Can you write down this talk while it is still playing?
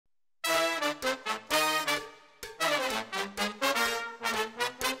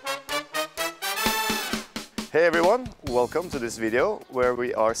Hey everyone, welcome to this video where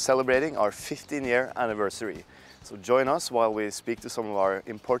we are celebrating our 15-year anniversary. So join us while we speak to some of our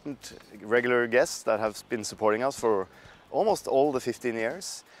important regular guests that have been supporting us for almost all the 15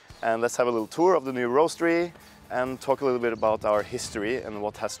 years. And let's have a little tour of the new roastery and talk a little bit about our history and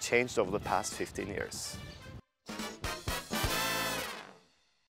what has changed over the past 15 years.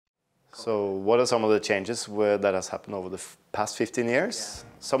 So what are some of the changes that has happened over the past 15 years?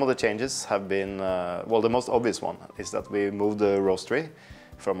 Some of the changes have been, well, the most obvious one is that we moved the roastery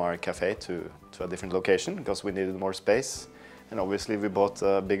from our cafe to a different location because we needed more space. And obviously we bought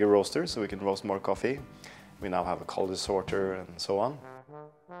a bigger roaster so we can roast more coffee. We now have a colder sorter and so on.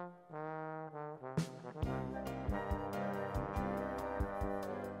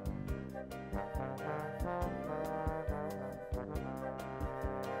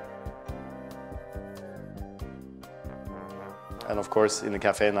 And of course, in the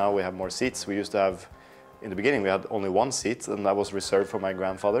cafe now we have more seats. We used to have, in the beginning, we had only one seat, and that was reserved for my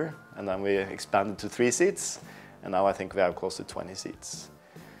grandfather. And then we expanded to 3 seats, and now I think we have close to 20 seats.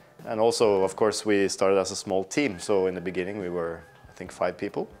 And also, of course, we started as a small team. So in the beginning, we were, I think, 5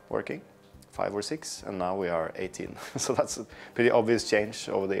 people working, 5 or 6, and now we are 18. So that's a pretty obvious change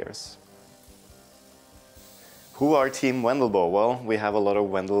over the years. Who are Team Wendelboe? Well, we have a lot of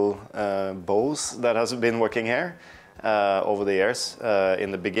Wendelboes that has been working here. Over the years. In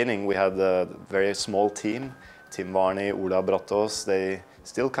the beginning we had a very small team, Tim Varney, Ola Brattås. They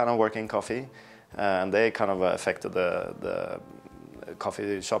still kind of work in coffee and they kind of affected the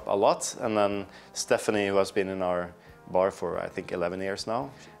coffee shop a lot. And then Stephanie, who has been in our bar for I think 11 years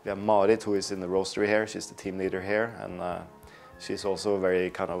now. We have Marit, who is in the roastery here. She's the team leader here, and she's also very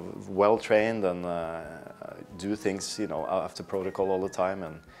kind of well trained and do things, you know, after protocol all the time.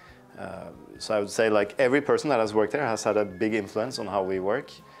 And so I would say like every person that has worked there has had a big influence on how we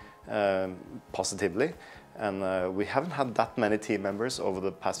work, positively. And we haven't had that many team members over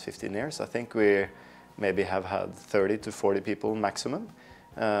the past 15 years. I think we maybe have had 30 to 40 people maximum.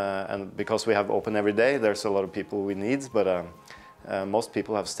 And because we have open every day, there's a lot of people we need, but most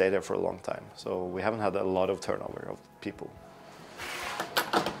people have stayed there for a long time. So we haven't had a lot of turnover of people.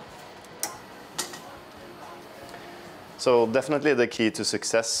 So definitely the key to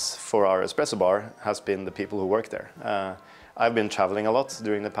success for our Espresso Bar has been the people who work there. I've been traveling a lot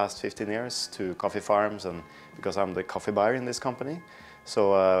during the past 15 years to coffee farms, and because I'm the coffee buyer in this company.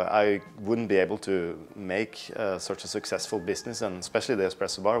 So I wouldn't be able to make such a successful business, and especially the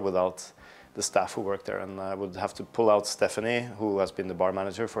Espresso Bar, without the staff who work there. And I would have to pull out Stephanie, who has been the bar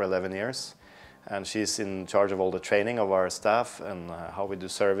manager for 11 years. And she's in charge of all the training of our staff and how we do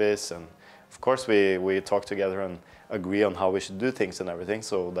service. And of course, we talk together and agree on how we should do things and everything,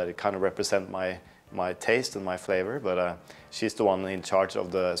 so that it kind of represents my taste and my flavor. But she's the one in charge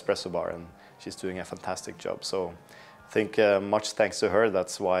of the Espresso Bar, and she's doing a fantastic job. So I think much thanks to her,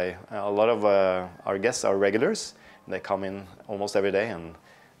 that's why a lot of our guests are regulars. They come in almost every day and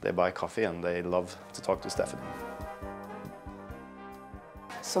they buy coffee and they love to talk to Stephanie.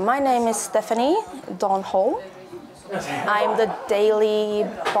 So my name is Stephanie Donholm. I'm the daily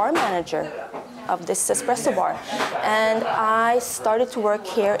bar manager of this Espresso Bar, and I started to work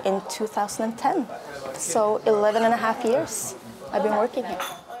here in 2010. So 11.5 years I've been working here.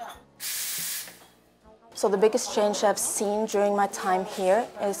 So the biggest change I've seen during my time here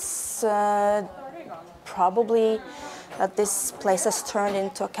is probably that this place has turned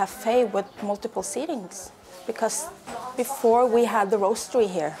into a cafe with multiple seatings. Because before we had the roastery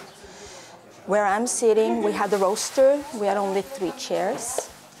here. Where I'm sitting, we had the roaster, we had only 3 chairs.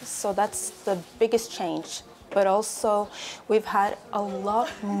 So that's the biggest change. But also, we've had a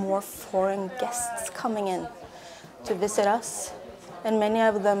lot more foreign guests coming in to visit us. And many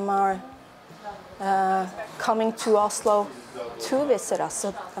of them are coming to Oslo to visit us.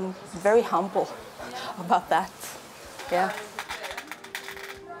 So I'm very humble about that. Yeah.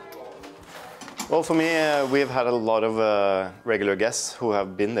 Well, for me, we've had a lot of regular guests who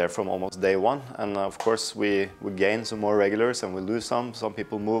have been there from almost day one. And of course, we gain some more regulars and we lose some. Some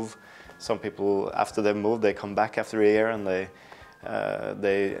people move. Some people, after they've moved, they come back after a year and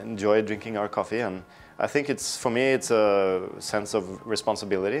they enjoy drinking our coffee. And I think for me, it's a sense of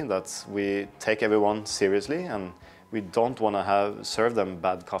responsibility that we take everyone seriously and we don't want to serve them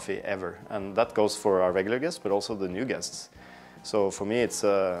bad coffee ever. And that goes for our regular guests, but also the new guests. So for me, it's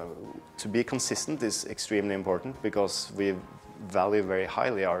to be consistent is extremely important because we value very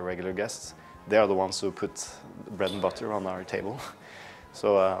highly our regular guests. They are the ones who put bread and butter on our table.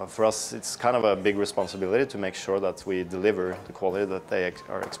 So for us, it's kind of a big responsibility to make sure that we deliver the quality that they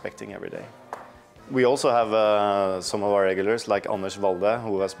are expecting every day. We also have some of our regulars, like Anders Valde,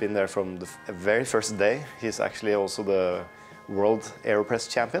 who has been there from the very first day. He's actually also the World AeroPress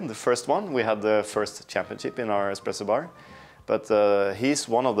champion, the first one. We had the first championship in our Espresso Bar. But he's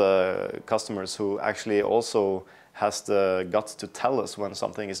one of the customers who actually also has the guts to tell us when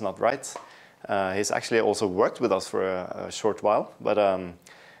something is not right. He's actually also worked with us for a short while, but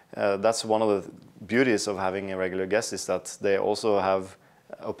that's one of the beauties of having a regular guest, is that they also have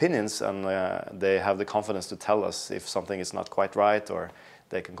opinions, and they have the confidence to tell us if something is not quite right, or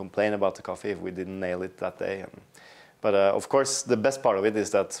they can complain about the coffee if we didn't nail it that day. But of course, the best part of it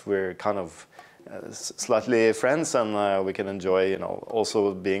is that we're kind of slightly friends, and we can enjoy, you know,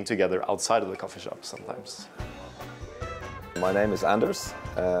 also being together outside of the coffee shop sometimes. My name is Anders,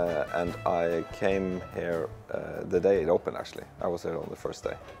 and I came here the day it opened, actually. I was here on the first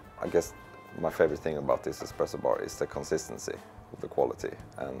day. I guess my favorite thing about this Espresso Bar is the consistency of the quality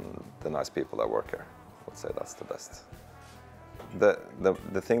and the nice people that work here. I would say that's the best.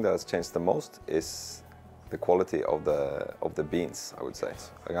 The thing that has changed the most is the quality of the beans, I would say.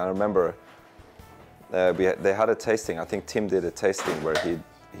 Like, I remember they had a tasting. I think Tim did a tasting where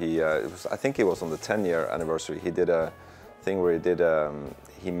I think it was on the 10-year anniversary. He did a thing where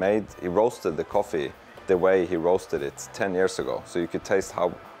he roasted the coffee the way he roasted it 10 years ago. So you could taste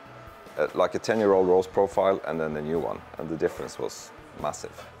how, like a 10-year-old roast profile and then the new one, and the difference was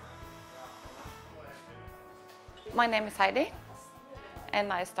massive. My name is Heidi,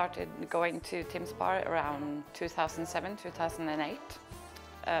 and I started going to Tim's Bar around 2007, 2008,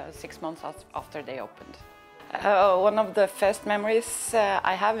 6 months after they opened. One of the first memories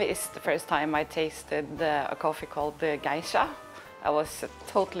I have is the first time I tasted a coffee called the Geisha. That was a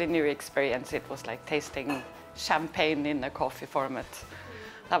totally new experience. It was like tasting champagne in a coffee format.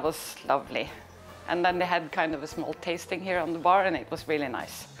 That was lovely. And then they had kind of a small tasting here on the bar, and it was really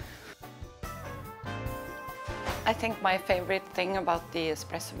nice. I think my favorite thing about the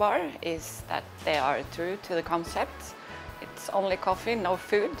Espresso Bar is that they are true to the concept. It's only coffee, no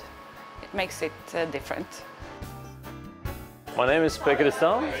food. It makes it different. My name is Per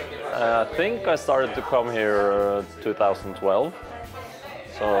Christian. I think I started to come here 2012.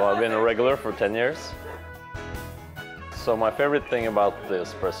 So I've been a regular for 10 years. So my favorite thing about the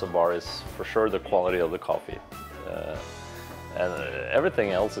Espresso Bar is for sure the quality of the coffee. And everything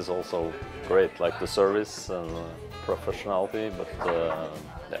else is also great, like the service and professionality, but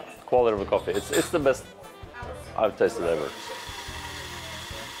yeah, quality of the coffee. It's the best I've tasted ever.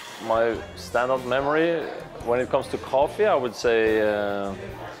 My stand-up memory when it comes to coffee, I would say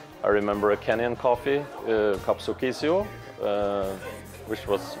I remember a Kenyan coffee, Capsukisio, which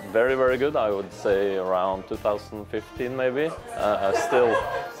was very, very good. I would say around 2015 maybe.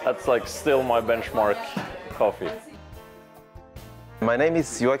 That's like still my benchmark coffee. My name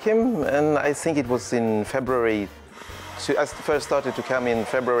is Joachim, and I think it was in February. I first started to come in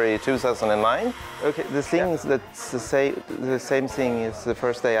February 2009. Okay, the thing is that's the same thing as the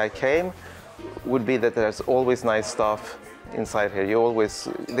first day I came, would be that there's always nice staff inside here.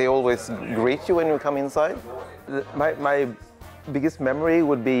 They always greet you when you come inside. My biggest memory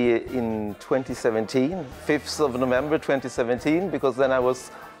would be in 2017, 5th of November 2017, because then I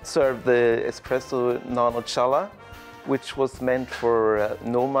was served the Espresso Nano Chala, which was meant for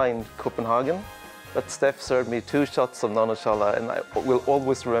Noma in Copenhagen. But Steph served me 2 shots of Nano Chala, and I will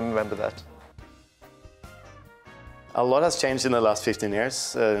always remember that. A lot has changed in the last 15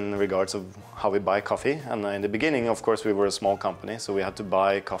 years in regards of how we buy coffee. And in the beginning, of course, we were a small company, so we had to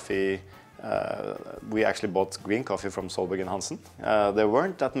buy coffee. We actually bought green coffee from Solberg & Hansen. There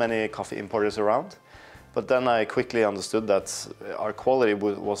weren't that many coffee importers around. But then I quickly understood that our quality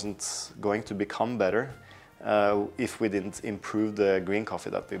wasn't going to become better if we didn't improve the green coffee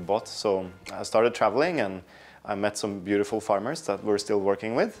that we bought. So I started traveling, and I met some beautiful farmers that we're still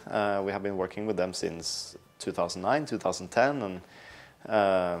working with. We have been working with them since 2009, 2010,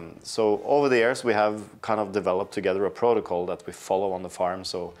 and so over the years we have kind of developed together a protocol that we follow on the farm.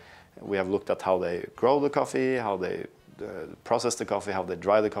 So we have looked at how they grow the coffee, how they process the coffee, how they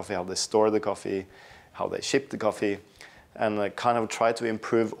dry the coffee, how they store the coffee, how they ship the coffee, and kind of try to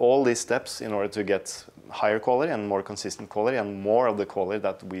improve all these steps in order to get higher quality and more consistent quality and more of the quality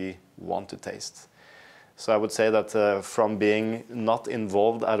that we want to taste. So I would say that from being not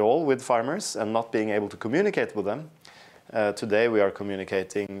involved at all with farmers and not being able to communicate with them, today we are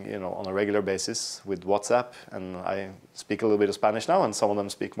communicating, on a regular basis with WhatsApp, and I speak a little bit of Spanish now, and some of them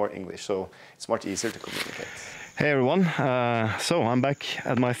speak more English, so it's much easier to communicate. Hey everyone, so I'm back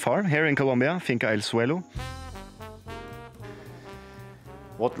at my farm here in Colombia, Finca El Suelo.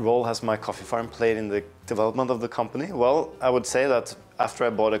 What role has my coffee farm played in the development of the company? Well, I would say that after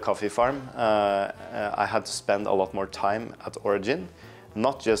I bought a coffee farm, I had to spend a lot more time at origin,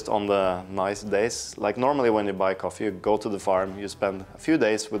 not just on the nice days. Like normally when you buy coffee, you go to the farm, you spend a few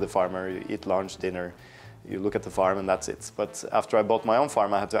days with the farmer, you eat lunch, dinner, you look at the farm and that's it. But after I bought my own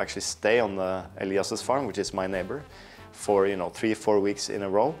farm, I had to actually stay on the Elias's farm, which is my neighbor, for 3-4 weeks in a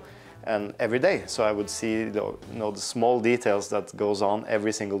row. And every day, so I would see the small details that goes on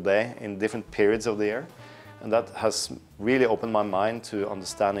every single day in different periods of the year. And that has really opened my mind to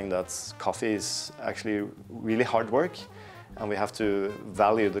understanding that coffee is actually really hard work, and we have to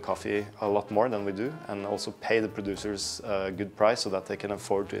value the coffee a lot more than we do, and also pay the producers a good price so that they can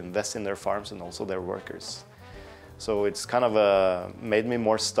afford to invest in their farms and also their workers. So it's kind of made me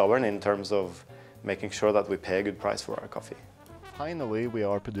more stubborn in terms of making sure that we pay a good price for our coffee. Finally, we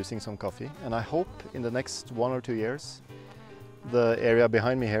are producing some coffee, and I hope in the next 1 or 2 years the area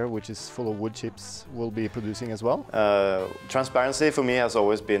behind me here, which is full of wood chips, will be producing as well. Transparency for me has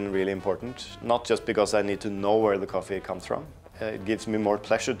always been really important, not just because I need to know where the coffee comes from. It gives me more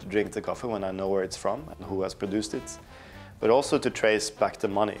pleasure to drink the coffee when I know where it's from and who has produced it, but also to trace back the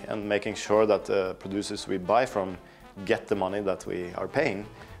money and making sure that the producers we buy from get the money that we are paying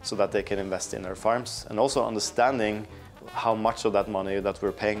so that they can invest in their farms, and also understanding how much of that money that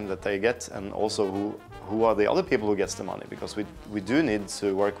we're paying that they get, and also who are the other people who gets the money, because we do need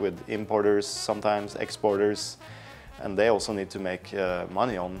to work with importers, sometimes exporters, and they also need to make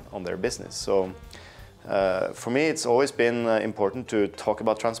money on their business. So for me it's always been important to talk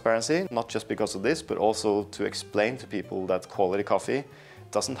about transparency, not just because of this, but also to explain to people that quality coffee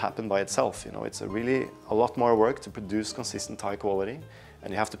doesn't happen by itself. It's a lot more work to produce consistent high quality,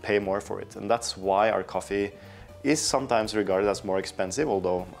 and you have to pay more for it. And that's why our coffee is sometimes regarded as more expensive,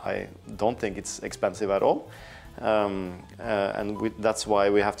 although I don't think it's expensive at all. That's why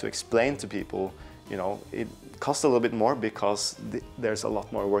we have to explain to people, it costs a little bit more because there's a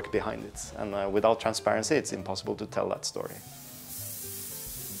lot more work behind it. And without transparency, it's impossible to tell that story.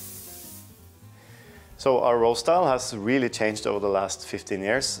 So our roast style has really changed over the last 15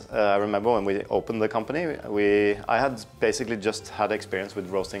 years. I remember when we opened the company, I had basically just had experience with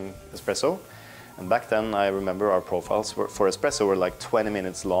roasting espresso. And back then, I remember our profiles for espresso were like 20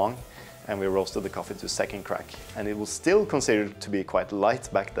 minutes long, and we roasted the coffee to second crack. And it was still considered to be quite light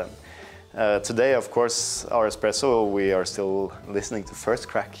back then. Today, of course, our espresso, we are still listening to first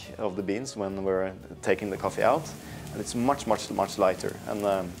crack of the beans when we're taking the coffee out. And it's much, much, much lighter.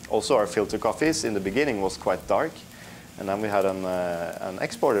 And also our filter coffees in the beginning was quite dark. And then we had an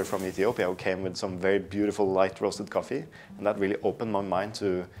exporter from Ethiopia who came with some very beautiful light roasted coffee. And that really opened my mind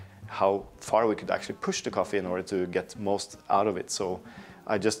to how far we could actually push the coffee in order to get most out of it. So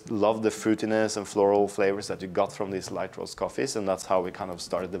I just love the fruitiness and floral flavors that you got from these light roast coffees, and that's how we kind of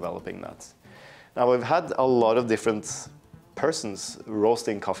started developing that. Now we've had a lot of different persons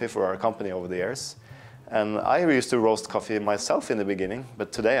roasting coffee for our company over the years. And I used to roast coffee myself in the beginning,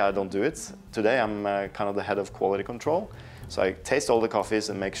 but today I don't do it. Today I'm kind of the head of quality control. So I taste all the coffees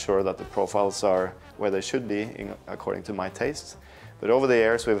and make sure that the profiles are where they should be according to my taste. But over the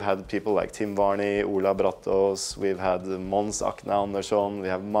years, we've had people like Tim Varney, Ola Brattås, we've had Mons Akne Andersson, we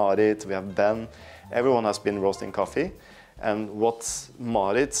have Marit, we have Ben. Everyone has been roasting coffee. And what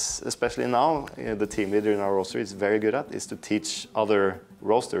Marit, especially now, the team leader in our roastery, is very good at is to teach other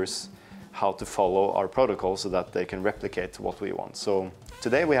roasters how to follow our protocol so that they can replicate what we want. So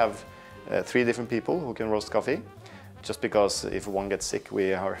today we have 3 different people who can roast coffee. Just because if one gets sick,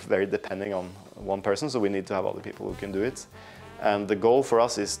 we are very depending on one person, so we need to have other people who can do it. And the goal for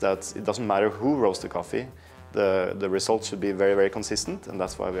us is that it doesn't matter who roasts the coffee, the results should be very, very consistent, and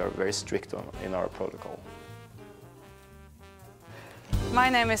that's why we are very strict in our protocol. My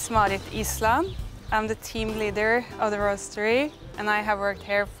name is Marit Island. I'm the team leader of the roastery, and I have worked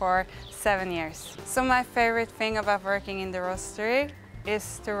here for 7 years. So my favorite thing about working in the roastery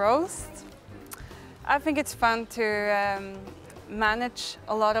is to roast. I think it's fun to manage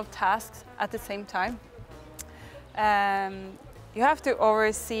a lot of tasks at the same time. You have to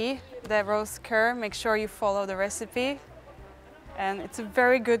oversee the roast curve, make sure you follow the recipe, and it's a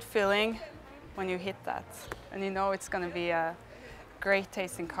very good feeling when you hit that, and you know it's going to be a great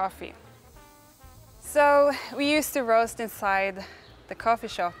tasting coffee. So we used to roast inside the coffee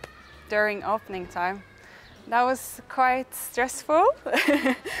shop during opening time. That was quite stressful.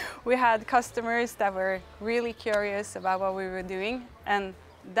 We had customers that were really curious about what we were doing, and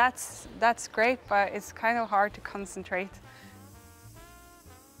that's great, but it's kind of hard to concentrate.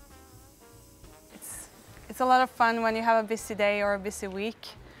 It's a lot of fun when you have a busy day or a busy week,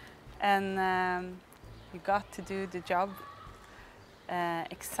 and you got to do the job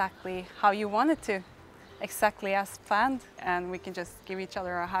exactly how you want it to. exactly as planned, and we can just give each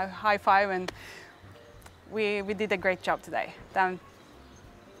other a high five, and we did a great job today.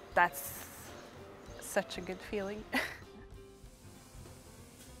 That's such a good feeling.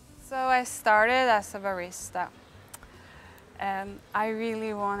 So I started as a barista, and I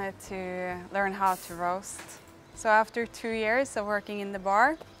really wanted to learn how to roast. So after 2 years of working in the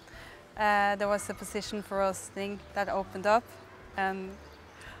bar, there was a position for roasting that opened up, and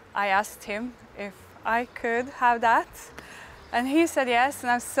I asked him if I could have that, and he said yes,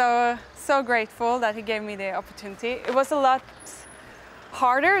 and I'm so grateful that he gave me the opportunity. It was a lot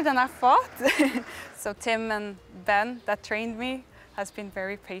harder than I thought. So Tim and Ben, that trained me, has been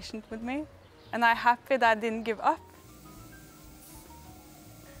very patient with me, and I'm happy that I didn't give up.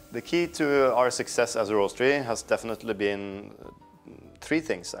 The key to our success as a roastery has definitely been 3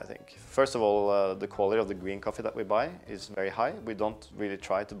 things, I think. First of all, the quality of the green coffee that we buy is very high. We don't really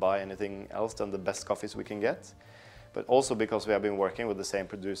try to buy anything else than the best coffees we can get. But also because we have been working with the same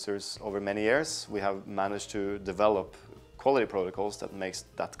producers over many years, we have managed to develop quality protocols that makes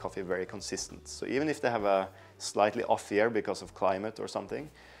that coffee very consistent. So even if they have a slightly off year because of climate or something,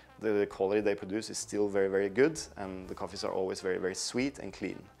 the quality they produce is still very, very good, and the coffees are always very, very sweet and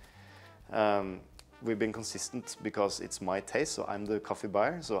clean. We've been consistent because it's my taste, so I'm the coffee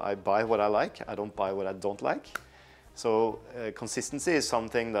buyer, so I buy what I like, I don't buy what I don't like. So consistency is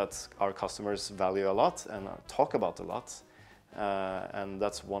something that our customers value a lot and talk about a lot, and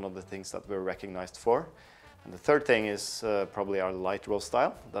that's one of the things that we're recognized for. And the third thing is probably our light roast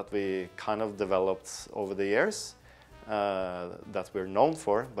style that we kind of developed over the years, that we're known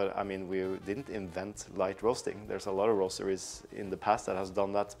for, but I mean, we didn't invent light roasting. There's a lot of roasteries in the past that has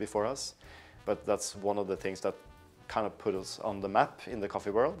done that before us, but that's one of the things that kind of put us on the map in the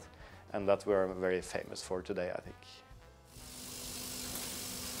coffee world, and that we're very famous for today, I think.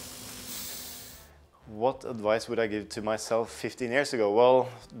 What advice would I give to myself 15 years ago? Well,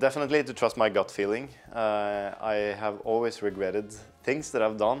 definitely to trust my gut feeling. I have always regretted things that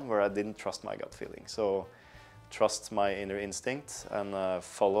I've done where I didn't trust my gut feeling. So trust my inner instinct and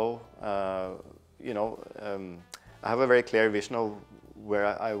follow, I have a very clear vision of where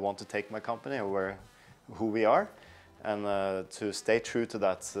I want to take my company or who we are. And to stay true to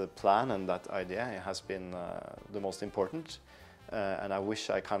that plan and that idea has been the most important. And I wish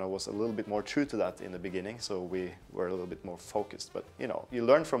I kind of was a little bit more true to that in the beginning, so we were a little bit more focused. But you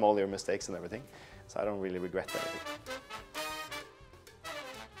learn from all your mistakes and everything, so I don't really regret anything.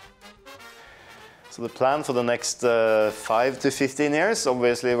 So the plan for the next 5 to 15 years,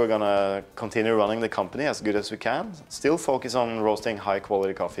 obviously we're gonna continue running the company as good as we can. Still focus on roasting high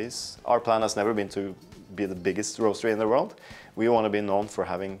quality coffees. Our plan has never been to be the biggest roastery in the world. We want to be known for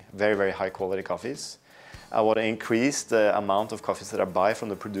having very, very high quality coffees. I want to increase the amount of coffees that I buy from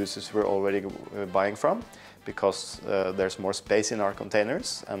the producers we're already buying from, because there's more space in our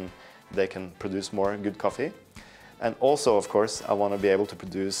containers and they can produce more good coffee. And also, of course, I want to be able to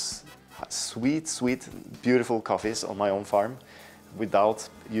produce sweet, sweet, beautiful coffees on my own farm without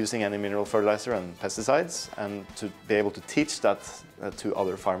using any mineral fertilizer and pesticides, and to be able to teach that to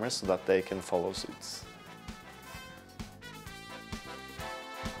other farmers so that they can follow suit.